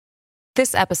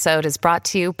This episode is brought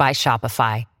to you by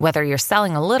Shopify. Whether you're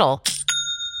selling a little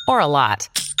or a lot,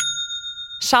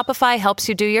 Shopify helps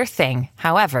you do your thing,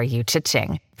 however you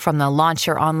cha-ching. From the launch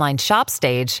your online shop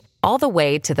stage, all the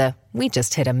way to the we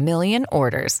just hit 1 million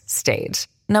orders stage.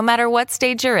 No matter what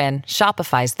stage you're in,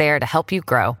 Shopify's there to help you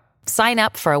grow. Sign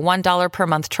up for a $1 per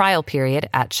month trial period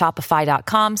at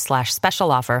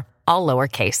shopify.com/special offer, all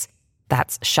lowercase.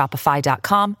 That's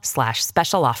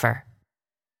shopify.com/special offer.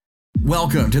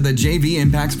 Welcome to the JV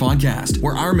Impacts Podcast,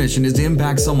 where our mission is to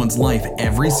impact someone's life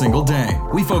every single day.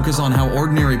 We focus on how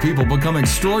ordinary people become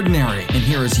extraordinary. And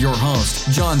here is your host,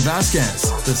 John Vasquez,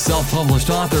 the self-published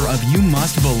author of You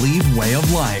Must Believe Way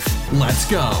of Life.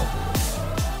 Let's go.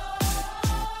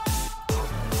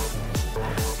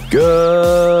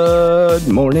 Good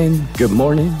morning, good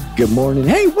morning, good morning.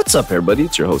 Hey, what's up, everybody?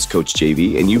 It's your host, Coach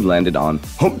JV, and you've landed on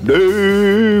Hump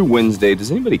Day Wednesday.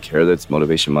 Does anybody care that it's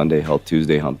Motivation Monday, Health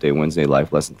Tuesday, Hump Day Wednesday,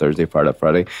 Life Lesson Thursday, Fired Up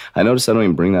Friday? I noticed I don't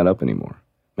even bring that up anymore.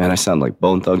 Man, I sound like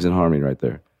Bone Thugs and Harmony right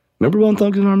there. Remember Bone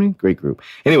Thugs and Harmony? Great group.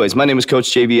 Anyways, my name is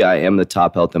Coach JV. I am the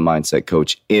top health and mindset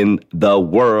coach in the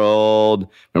world.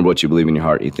 Remember, what you believe in your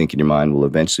heart, you think in your mind will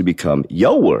eventually become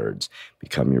your words,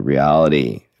 become your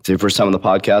reality. If it's your first time on the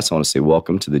podcast, I want to say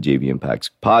welcome to the JV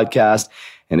Impacts Podcast.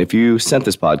 And if you sent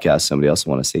this podcast to somebody else, I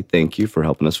want to say thank you for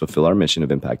helping us fulfill our mission of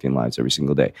impacting lives every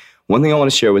single day. One thing I want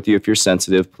to share with you, if you're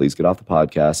sensitive, please get off the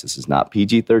podcast. This is not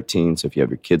PG-13, so if you have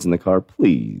your kids in the car,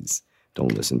 please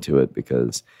don't listen to it,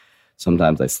 because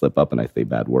sometimes I slip up and I say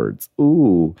bad words.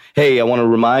 Ooh. Hey, I want to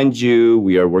remind you,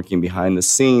 we are working behind the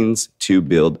scenes to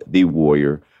build the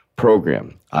Warrior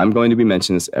program. I'm going to be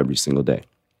mentioning this every single day.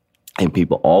 And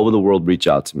people all over the world reach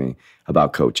out to me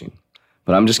about coaching.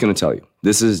 But I'm just going to tell you,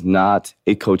 this is not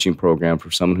a coaching program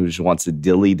for someone who just wants to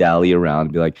dilly-dally around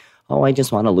and be like, oh, I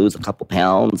just want to lose a couple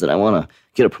pounds and I want to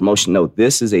get a promotion. No,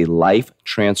 this is a life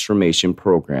transformation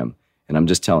program. And I'm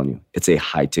just telling you, it's a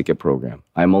high-ticket program.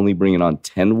 I'm only bringing on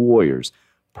 10 warriors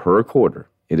per quarter.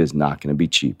 It is not going to be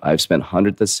cheap. I've spent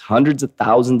hundreds of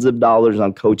thousands of dollars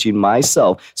on coaching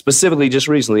myself, specifically just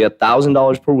recently,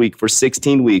 $1,000 per week for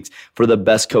 16 weeks for the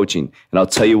best coaching. And I'll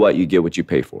tell you what, you get what you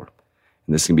pay for.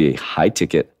 And this can be a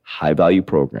high-ticket, high-value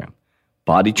program.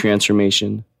 Body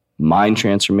transformation, mind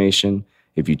transformation.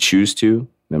 If you choose to,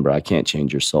 remember, I can't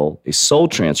change your soul. A soul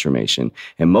transformation.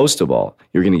 And most of all,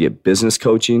 you're going to get business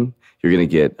coaching. You're going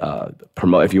to get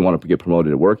if you want to get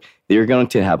promoted at work. You're going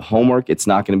to have homework. It's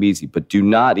not going to be easy. But do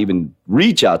not even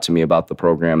reach out to me about the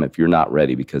program if you're not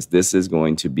ready, because this is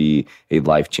going to be a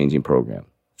life-changing program.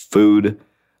 Food,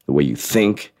 the way you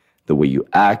think, the way you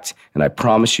act. And I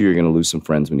promise you, you're going to lose some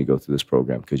friends when you go through this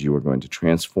program, because you are going to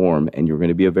transform and you're going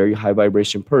to be a very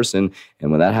high-vibration person. And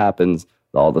when that happens,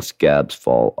 all the scabs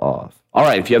fall off. All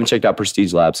right, if you haven't checked out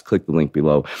Prestige Labs, click the link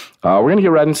below. We're going to get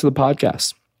right into the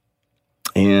podcast.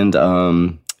 And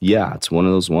it's one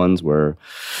of those ones where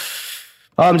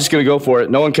I'm just going to go for it.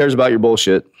 No one cares about your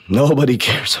bullshit. Nobody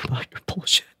cares about your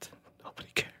bullshit. Nobody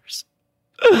cares.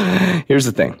 Here's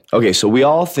the thing. Okay, so we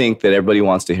all think that everybody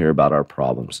wants to hear about our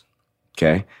problems.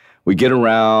 Okay? We get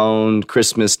around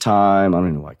Christmas time. I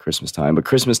don't know why Christmas time, but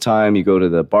Christmas time, you go to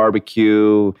the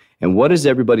barbecue. And what is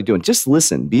everybody doing? Just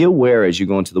listen. Be aware as you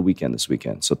go into the weekend this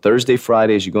weekend. So Thursday,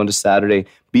 Friday, as you go into Saturday,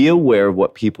 be aware of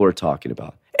what people are talking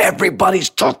about. Everybody's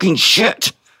talking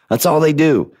shit. That's all they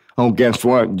do. Oh, guess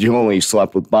what? Julie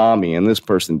slept with Bobby, and this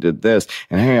person did this.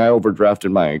 And hey, I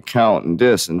overdrafted my account, and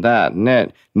this and that and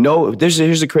that. No, here's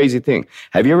the crazy thing.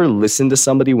 Have you ever listened to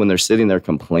somebody when they're sitting there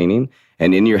complaining,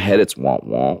 and in your head it's wah,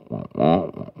 wah, wah,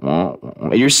 wah, wah, wah,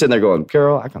 and you're sitting there going,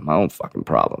 girl, I got my own fucking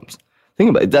problems.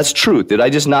 Think about it. That's truth. Did I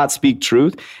just not speak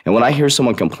truth? And when I hear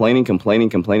someone complaining,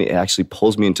 it actually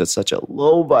pulls me into such a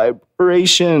low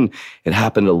vibration. It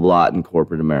happened a lot in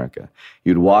corporate America.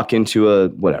 You'd walk into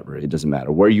it doesn't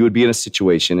matter, where you would be in a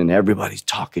situation and everybody's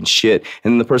talking shit.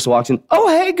 And then the person walks in, oh,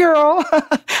 hey, girl,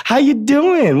 how you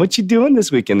doing? What you doing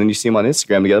this weekend? And then you see them on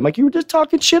Instagram together. I'm like, you were just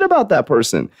talking shit about that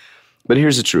person. But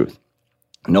here's the truth.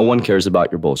 No one cares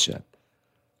about your bullshit.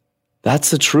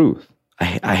 That's the truth.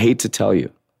 I hate to tell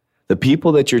you. The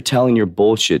people that you're telling your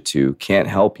bullshit to can't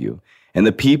help you. And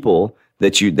the people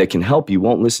that can help you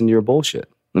won't listen to your bullshit.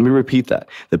 Let me repeat that.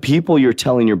 The people you're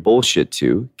telling your bullshit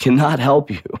to cannot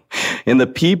help you. And the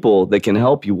people that can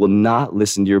help you will not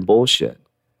listen to your bullshit.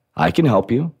 I can help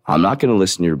you. I'm not going to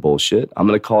listen to your bullshit. I'm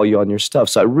going to call you on your stuff.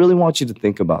 So I really want you to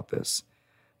think about this.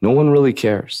 No one really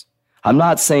cares. I'm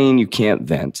not saying you can't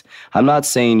vent. I'm not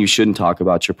saying you shouldn't talk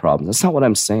about your problems. That's not what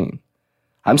I'm saying.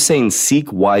 I'm saying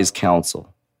seek wise counsel.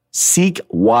 Seek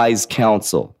wise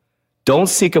counsel. Don't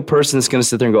seek a person that's going to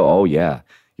sit there and go, oh, yeah,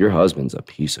 your husband's a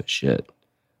piece of shit.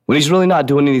 when he's really not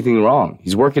doing anything wrong.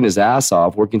 He's working his ass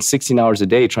off, working 16 hours a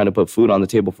day, trying to put food on the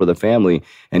table for the family.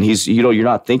 And you're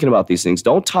not thinking about these things.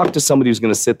 Don't talk to somebody who's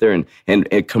going to sit there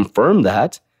and confirm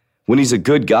that. When he's a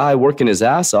good guy working his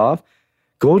ass off,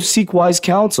 go seek wise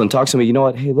counsel and talk to somebody. You know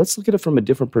what? Hey, let's look at it from a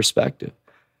different perspective.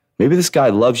 Maybe this guy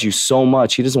loves you so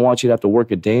much, he doesn't want you to have to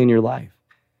work a day in your life.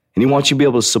 And he wants you to be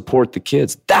able to support the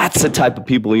kids. That's the type of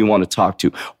people you want to talk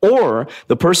to. Or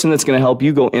the person that's going to help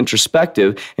you go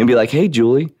introspective and be like, hey,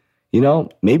 Julie,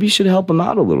 maybe you should help him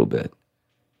out a little bit.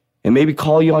 And maybe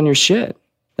call you on your shit.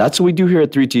 That's what we do here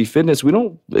at 3T Fitness. We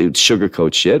don't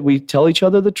sugarcoat shit. We tell each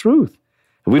other the truth.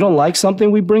 If we don't like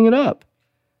something, we bring it up.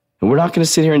 And we're not going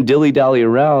to sit here and dilly-dally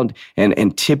around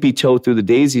and tippy-toe through the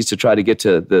daisies to try to get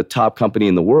to the top company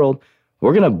in the world.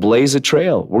 We're going to blaze a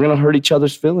trail. We're going to hurt each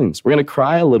other's feelings. We're going to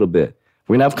cry a little bit.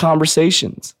 We're going to have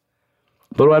conversations.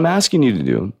 But what I'm asking you to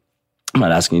do, I'm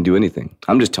not asking you to do anything.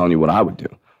 I'm just telling you what I would do,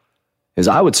 is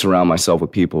I would surround myself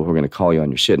with people who are going to call you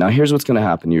on your shit. Now, here's what's going to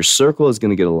happen. Your circle is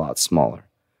going to get a lot smaller.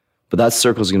 But that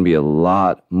circle is going to be a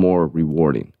lot more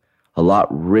rewarding, a lot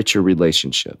richer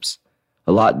relationships,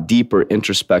 a lot deeper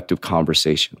introspective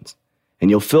conversations.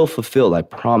 And you'll feel fulfilled, I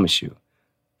promise you.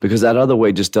 Because that other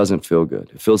way just doesn't feel good.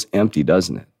 It feels empty,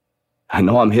 doesn't it? I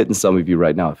know I'm hitting some of you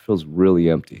right now. It feels really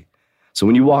empty. So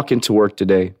when you walk into work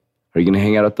today, are you going to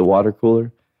hang out at the water cooler?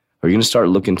 Or are you going to start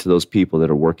looking to those people that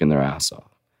are working their ass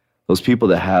off? Those people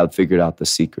that have figured out the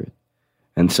secret.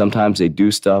 And sometimes they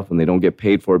do stuff and they don't get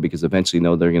paid for it because eventually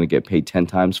know they're going to get paid 10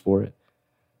 times for it.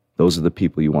 Those are the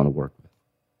people you want to work with.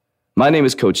 My name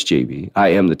is Coach JV. I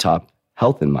am the top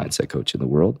health and mindset coach in the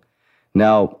world.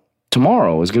 Now,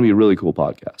 tomorrow is going to be a really cool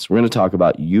podcast. We're going to talk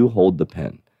about You Hold the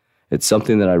Pen. It's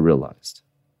something that I realized.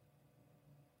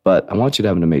 But I want you to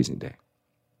have an amazing day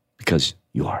because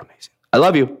you are amazing. I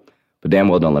love you, but damn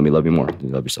well don't let me love you more than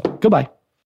you love yourself. Goodbye.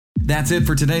 That's it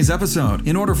for today's episode.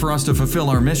 In order for us to fulfill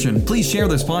our mission, please share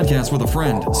this podcast with a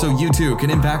friend so you too can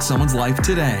impact someone's life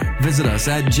today. Visit us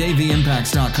at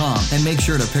jvimpacts.com and make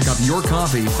sure to pick up your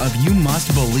copy of You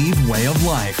Must Believe Way of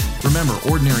Life. Remember,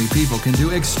 ordinary people can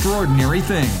do extraordinary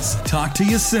things. Talk to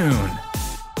you soon.